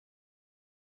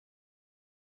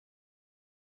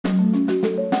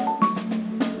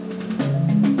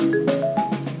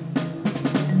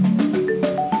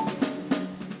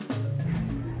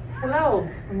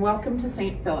and welcome to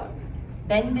St. Philip.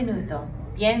 Benvenuto,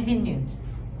 bienvenue.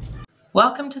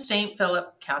 Welcome to St.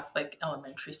 Philip Catholic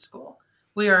Elementary School.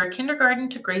 We are a kindergarten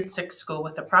to grade 6 school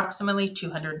with approximately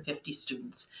 250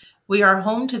 students. We are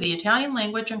home to the Italian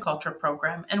language and culture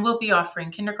program and will be offering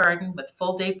kindergarten with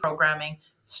full-day programming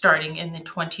starting in the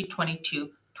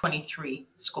 2022-23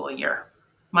 school year.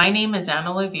 My name is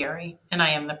Anna Olivieri and I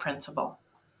am the principal.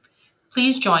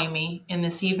 Please join me in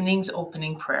this evening's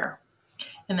opening prayer.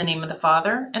 In the name of the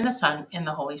Father, and the Son, and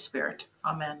the Holy Spirit.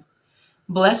 Amen.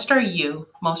 Blessed are you,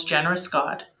 most generous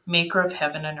God, maker of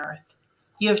heaven and earth.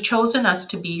 You have chosen us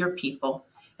to be your people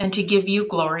and to give you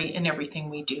glory in everything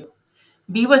we do.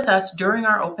 Be with us during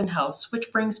our open house,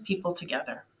 which brings people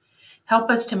together.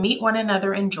 Help us to meet one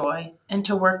another in joy and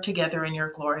to work together in your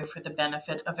glory for the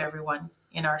benefit of everyone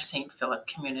in our St. Philip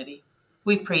community.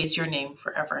 We praise your name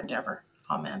forever and ever.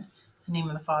 Amen. In the name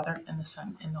of the Father, and the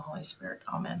Son, and the Holy Spirit.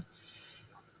 Amen.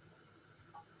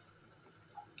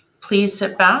 Please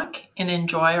sit back and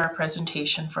enjoy our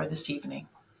presentation for this evening.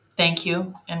 Thank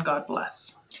you, and God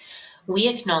bless. We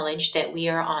acknowledge that we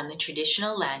are on the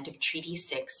traditional land of Treaty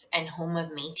 6 and home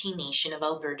of Métis Nation of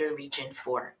Alberta Region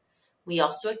 4. We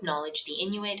also acknowledge the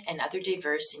Inuit and other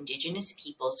diverse Indigenous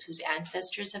peoples whose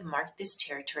ancestors have marked this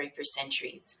territory for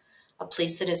centuries, a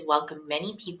place that has welcomed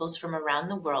many peoples from around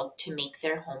the world to make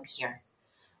their home here.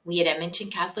 We at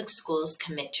Edmonton Catholic Schools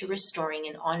commit to restoring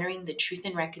and honoring the Truth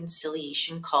and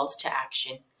Reconciliation calls to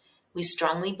action. We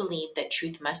strongly believe that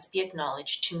truth must be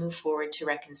acknowledged to move forward to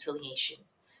reconciliation.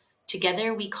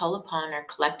 Together, we call upon our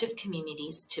collective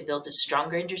communities to build a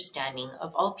stronger understanding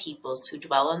of all peoples who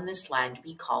dwell on this land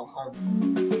we call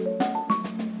home.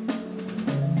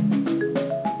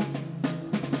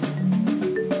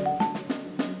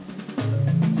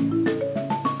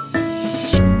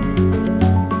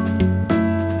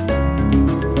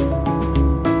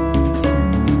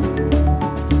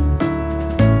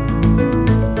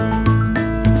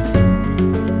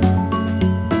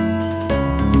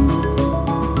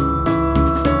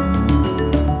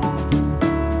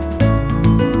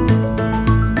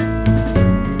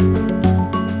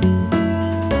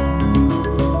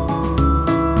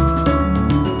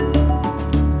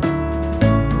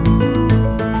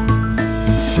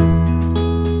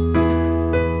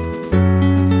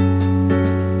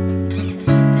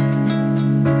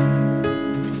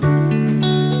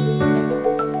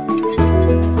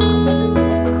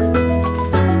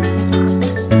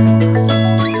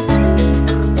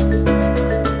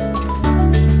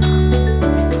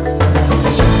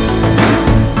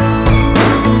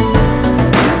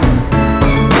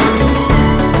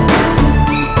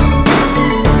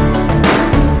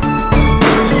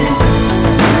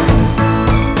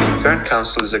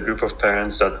 Council is a group of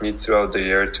parents that meet throughout the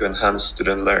year to enhance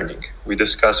student learning. We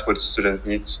discuss what student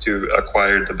needs to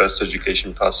acquire the best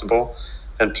education possible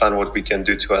and plan what we can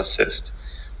do to assist.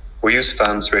 We use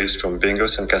funds raised from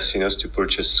bingos and casinos to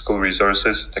purchase school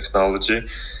resources, technology,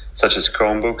 such as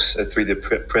Chromebooks, a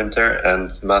 3D printer,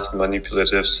 and math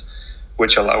manipulatives,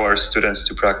 which allow our students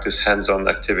to practice hands-on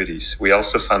activities. We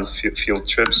also fund field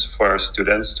trips for our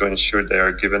students to ensure they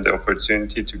are given the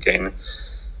opportunity to gain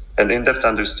an in-depth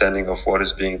understanding of what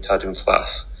is being taught in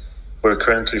class. We're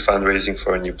currently fundraising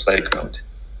for a new playground.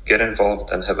 Get involved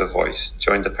and have a voice.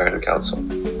 Join the Parent Council.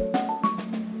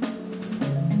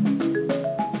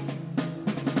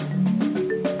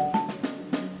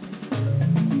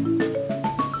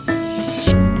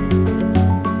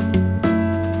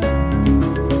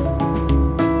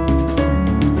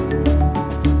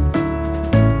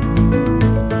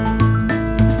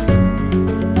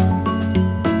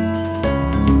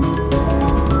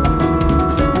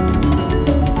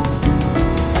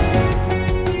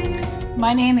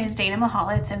 My name is Dana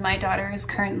Mahalitz and my daughter is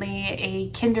currently a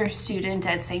kinder student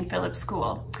at St. Philip's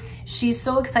School. She's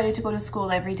so excited to go to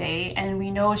school every day and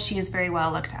we know she is very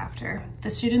well looked after. The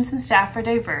students and staff are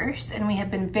diverse and we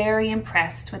have been very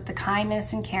impressed with the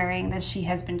kindness and caring that she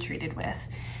has been treated with.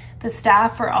 The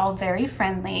staff are all very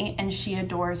friendly and she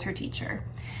adores her teacher.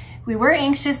 We were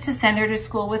anxious to send her to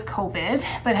school with COVID,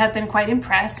 but have been quite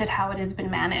impressed at how it has been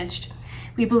managed.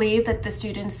 We believe that the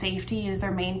students' safety is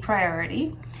their main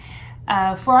priority.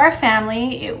 For our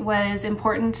family, it was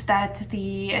important that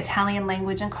the Italian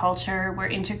language and culture were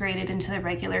integrated into the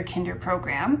regular kinder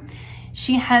program.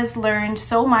 She has learned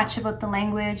so much about the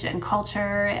language and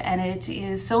culture, and it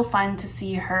is so fun to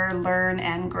see her learn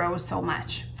and grow so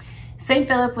much. St.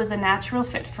 Philip was a natural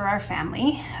fit for our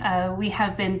family. We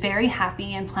have been very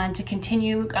happy and plan to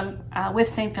continue with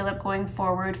St. Philip going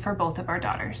forward for both of our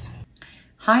daughters.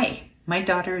 Hi, my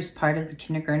daughter is part of the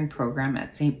kindergarten program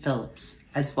at St. Philip's,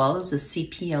 as well as the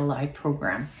CPLI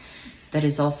program. that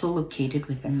is also located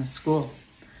within the school.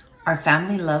 Our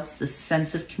family loves the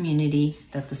sense of community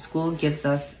that the school gives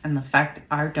us and the fact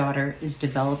our daughter is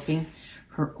developing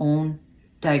her own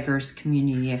diverse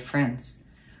community of friends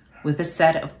with a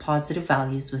set of positive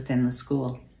values within the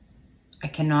school. I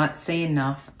cannot say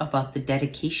enough about the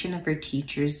dedication of her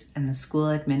teachers and the school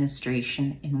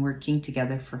administration in working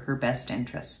together for her best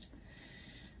interest.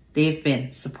 They have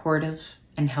been supportive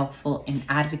and helpful in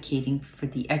advocating for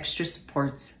the extra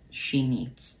supports she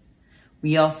needs.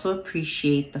 We also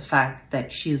appreciate the fact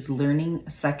that she is learning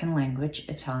a second language,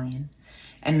 Italian,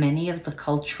 and many of the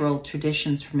cultural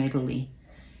traditions from Italy,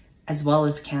 as well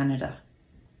as Canada.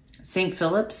 St.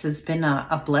 Philip's has been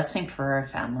a blessing for our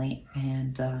family,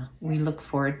 and we look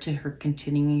forward to her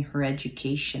continuing her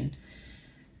education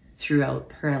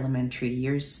throughout her elementary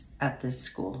years at this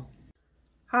school.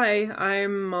 Hi,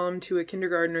 I'm mom to a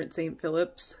kindergartner at St.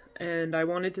 Philip's, and I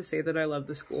wanted to say that I love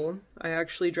the school. I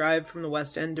actually drive from the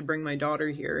West End to bring my daughter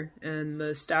here, and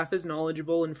the staff is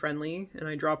knowledgeable and friendly, and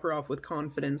I drop her off with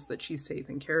confidence that she's safe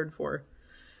and cared for.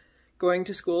 Going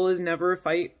to school is never a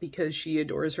fight because she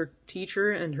adores her teacher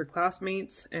and her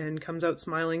classmates and comes out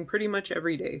smiling pretty much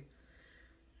every day.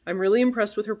 I'm really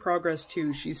impressed with her progress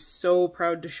too. She's so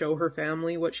proud to show her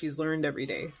family what she's learned every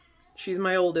day. She's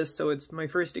my oldest, so it's my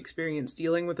first experience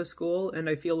dealing with a school, and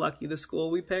I feel lucky the school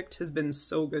we picked has been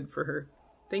so good for her.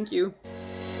 Thank you.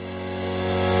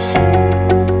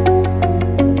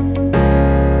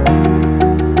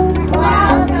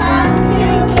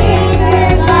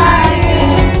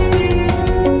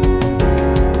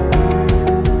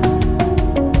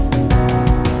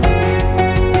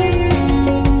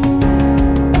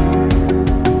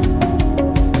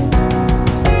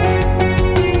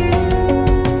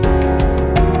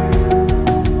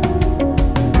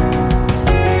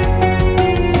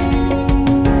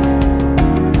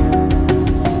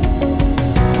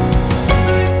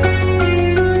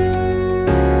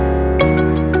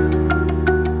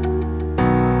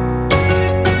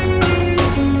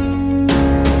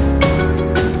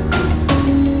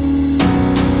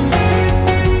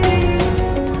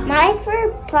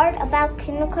 Part about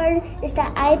kindergarten is the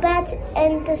iPads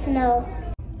and the snow.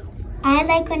 I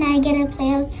like when I get to play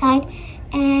outside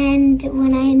and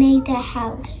when I make the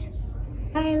house.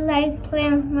 I like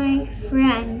playing with my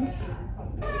friends.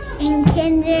 In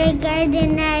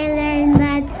kindergarten, I learned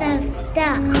lots of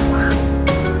stuff.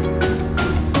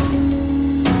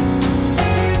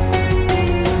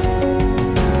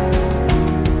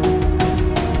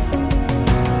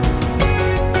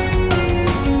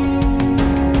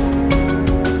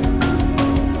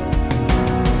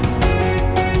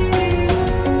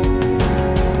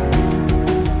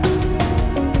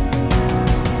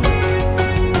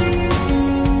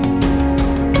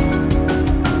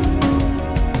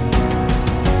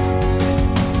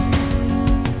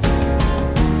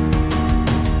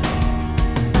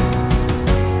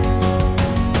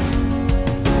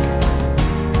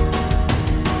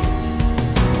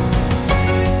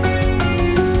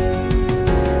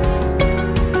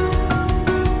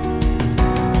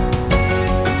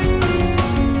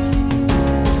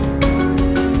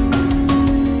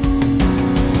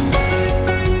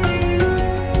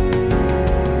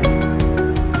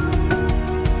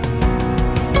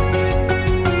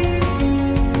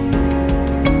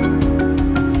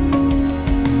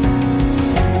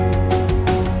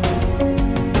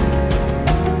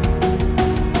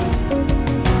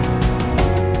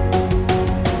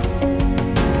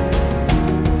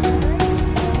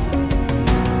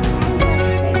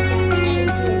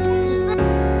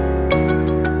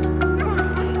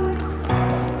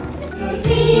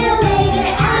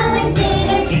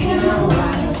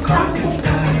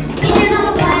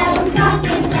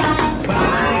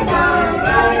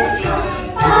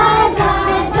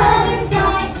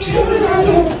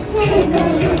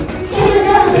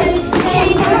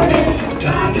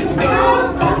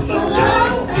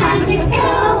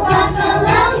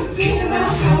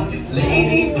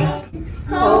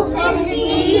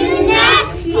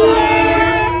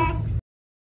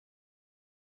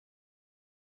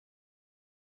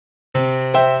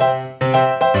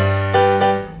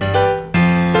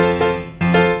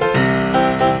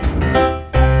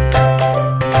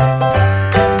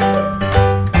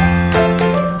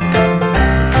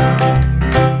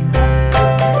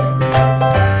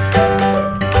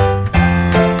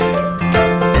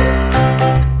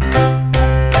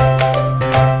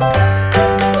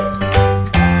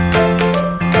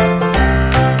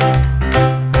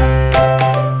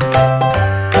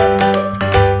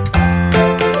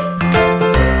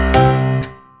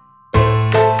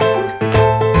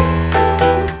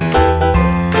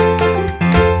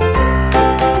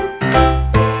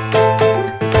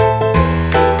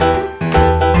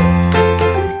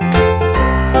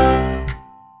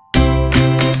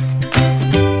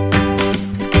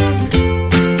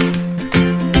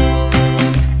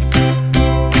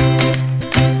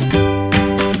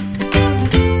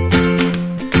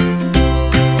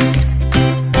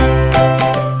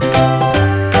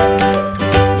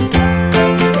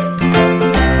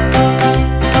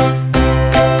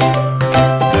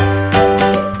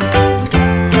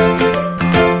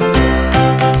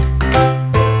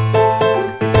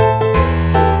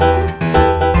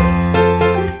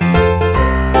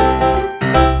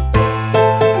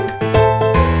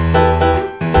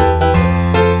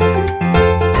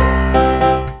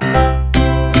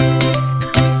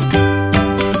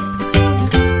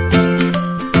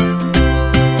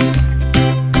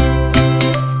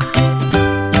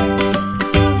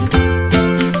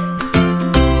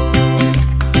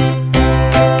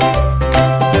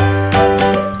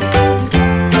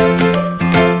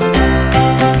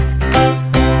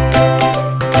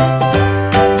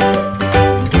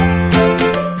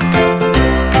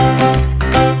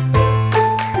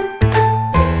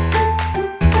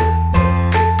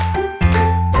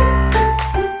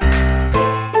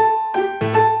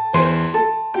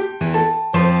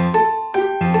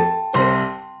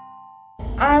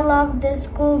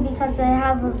 school because they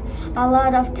have a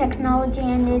lot of technology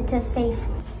and it is safe.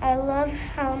 I love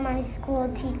how my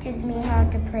school teaches me how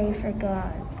to pray for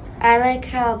God. I like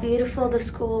how beautiful the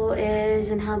school is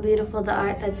and how beautiful the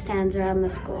art that stands around the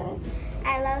school.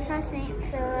 I love how St.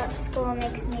 Philip's School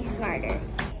makes me smarter.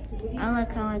 I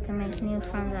like how I can make new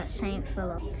friends at St.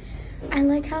 Philip. I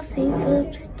like how St.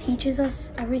 Philip's teaches us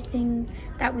everything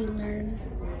that we learn.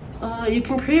 You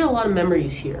can create a lot of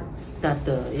memories here that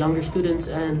the younger students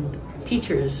and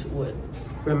teachers would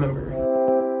remember.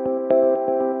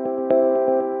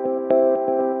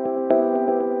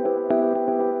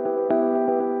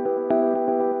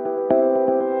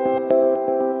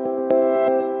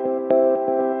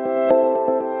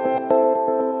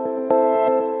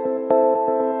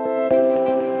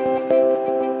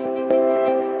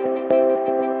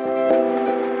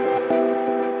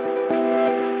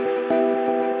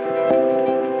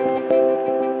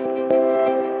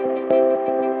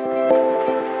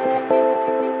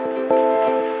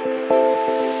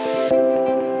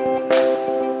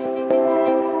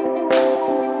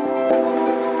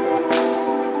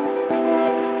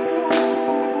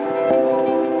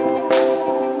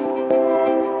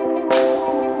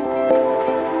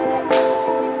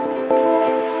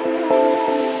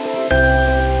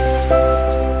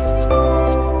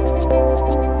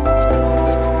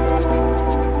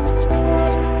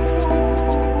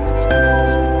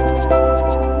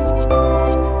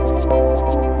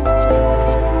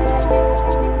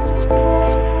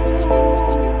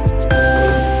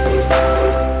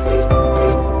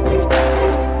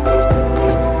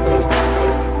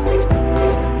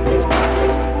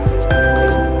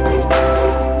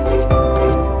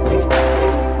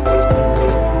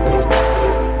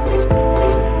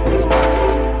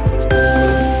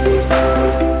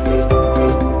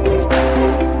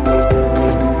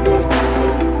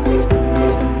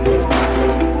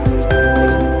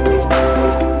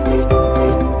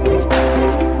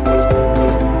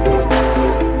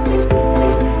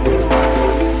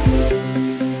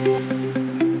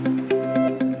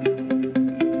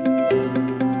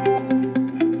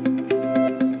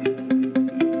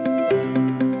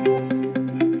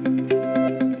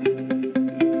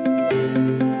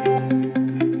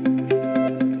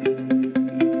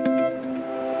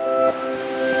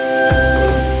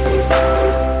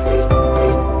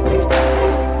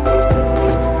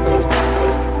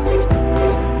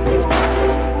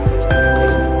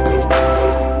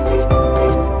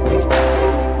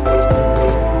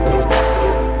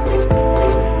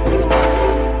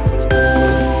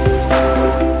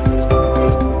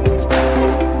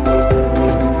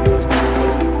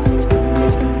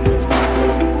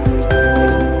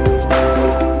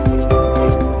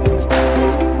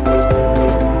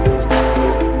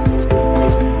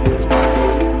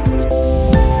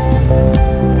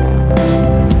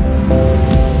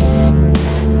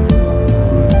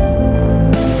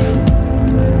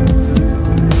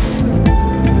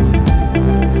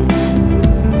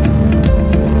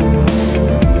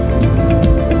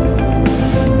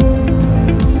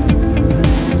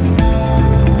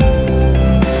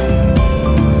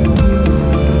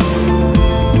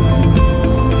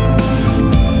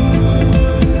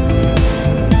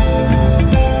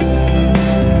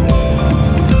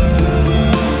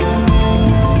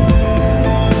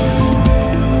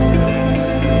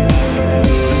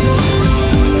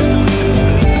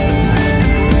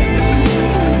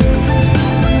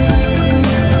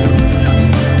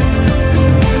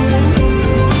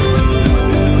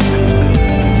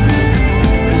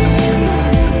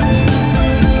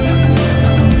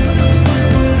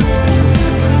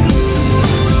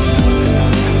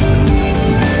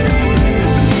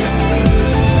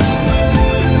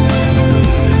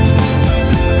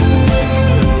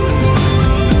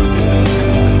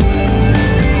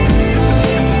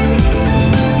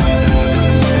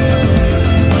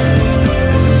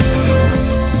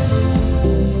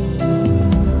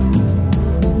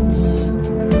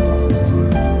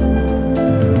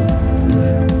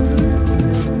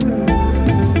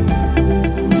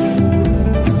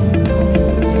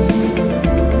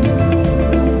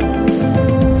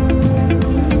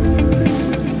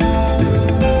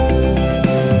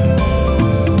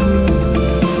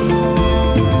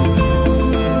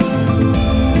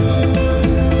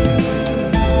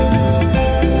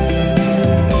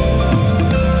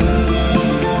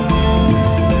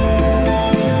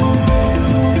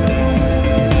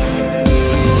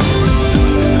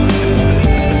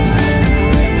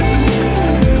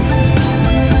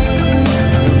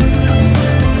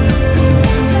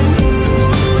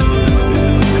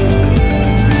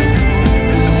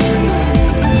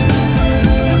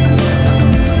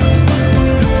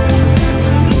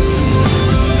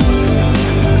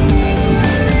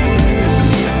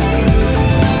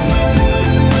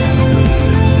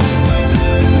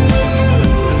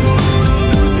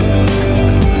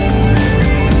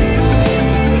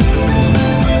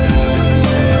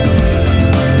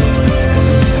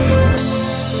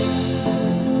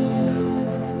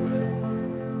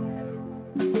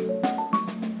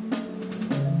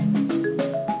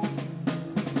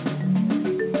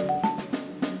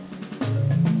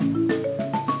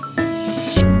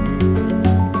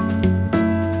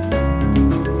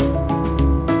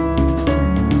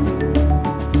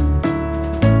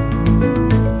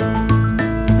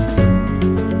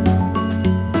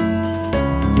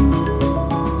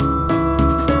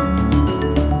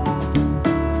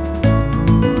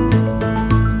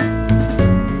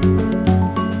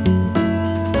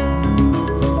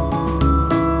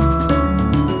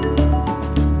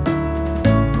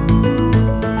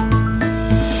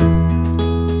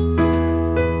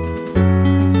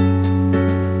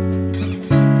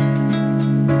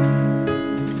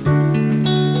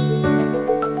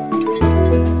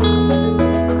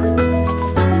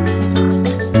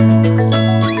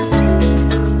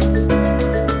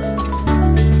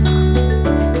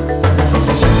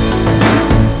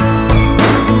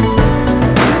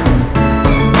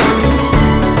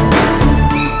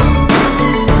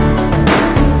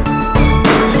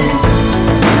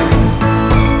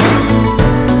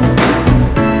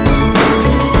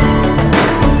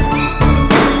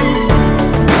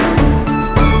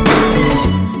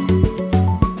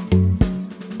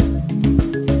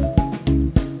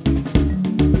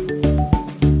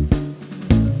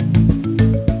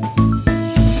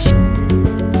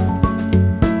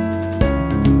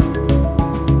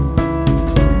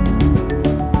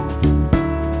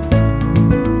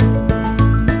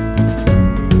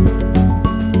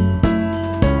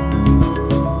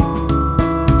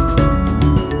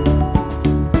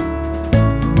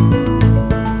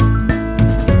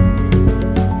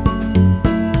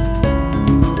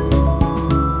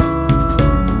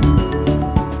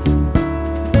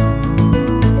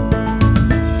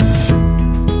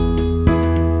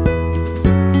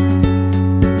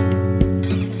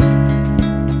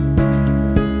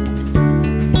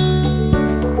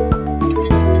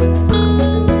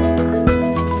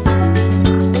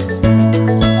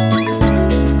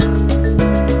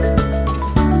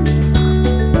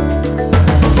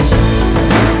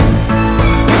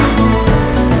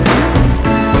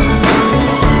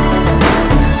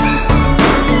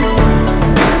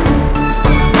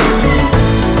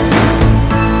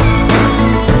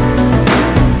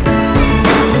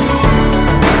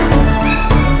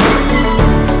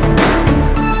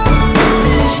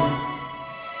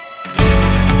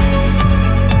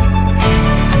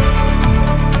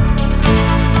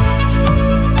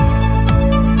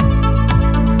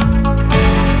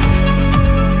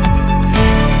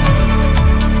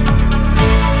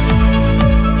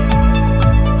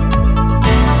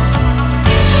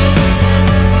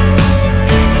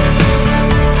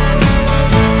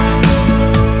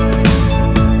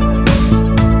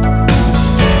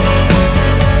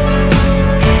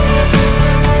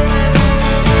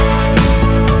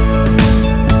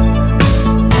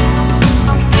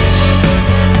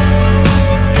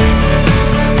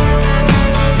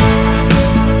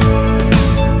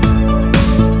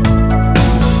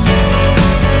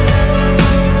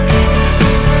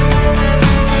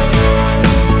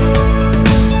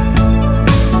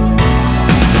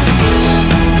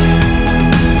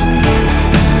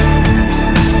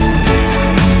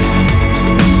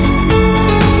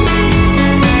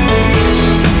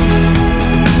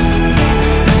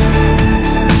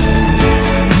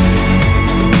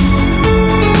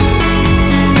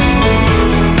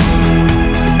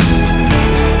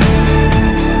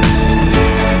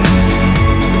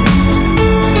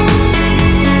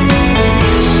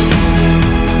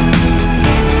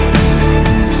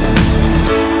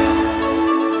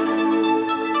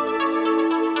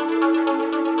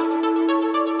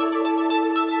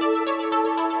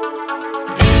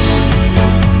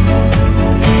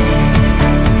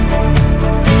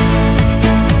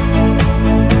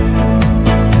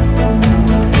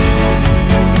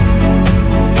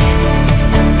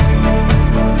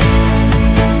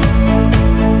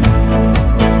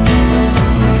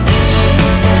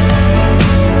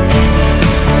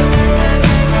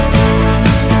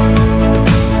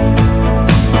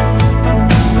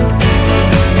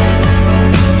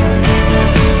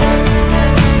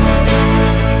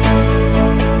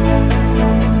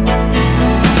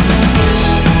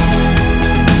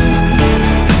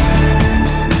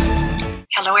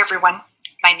 everyone.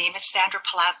 My name is Sandra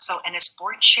Palazzo, and as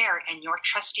board chair and your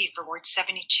trustee for Ward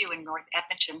 72 in North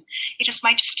Edmonton, it is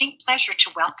my distinct pleasure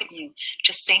to welcome you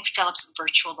to St. Philip's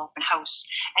Virtual Open House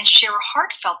and share a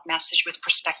heartfelt message with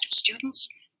prospective students,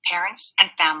 parents, and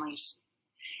families.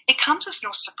 It comes as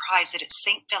no surprise that at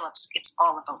St. Philip's, it's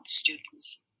all about the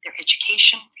students, their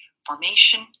education,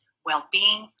 formation,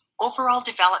 well-being, overall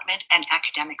development, and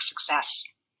academic success.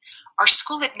 Our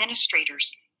school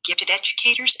administrators, gifted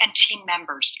educators, and team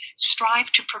members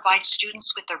strive to provide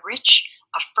students with a rich,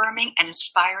 affirming, and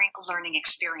inspiring learning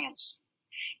experience.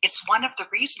 It's one of the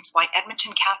reasons why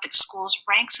Edmonton Catholic Schools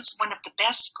ranks as one of the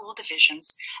best school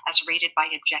divisions as rated by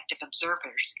objective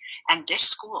observers, and this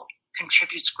school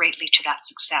contributes greatly to that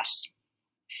success.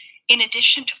 In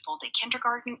addition to full-day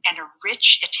kindergarten and a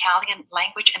rich Italian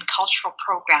language and cultural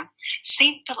program,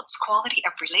 St. Philip's quality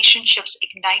of relationships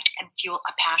ignite and fuel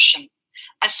a passion,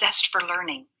 a zest for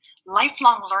learning,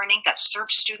 lifelong learning that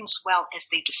serves students well as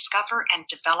they discover and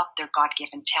develop their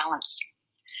God-given talents.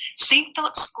 St.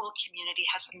 Philip's school community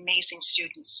has amazing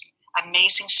students,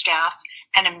 amazing staff,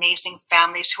 and amazing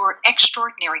families who are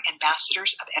extraordinary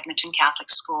ambassadors of Edmonton Catholic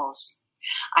Schools.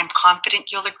 I'm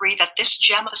confident you'll agree that this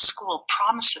gem of a school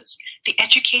promises the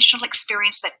educational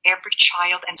experience that every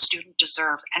child and student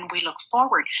deserve, and we look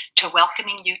forward to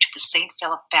welcoming you to the St.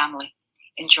 Philip family.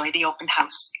 Enjoy the open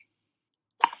house.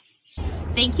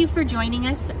 Thank you for joining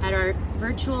us at our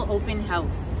virtual open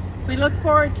house. We look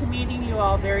forward to meeting you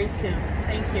all very soon.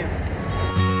 Thank you.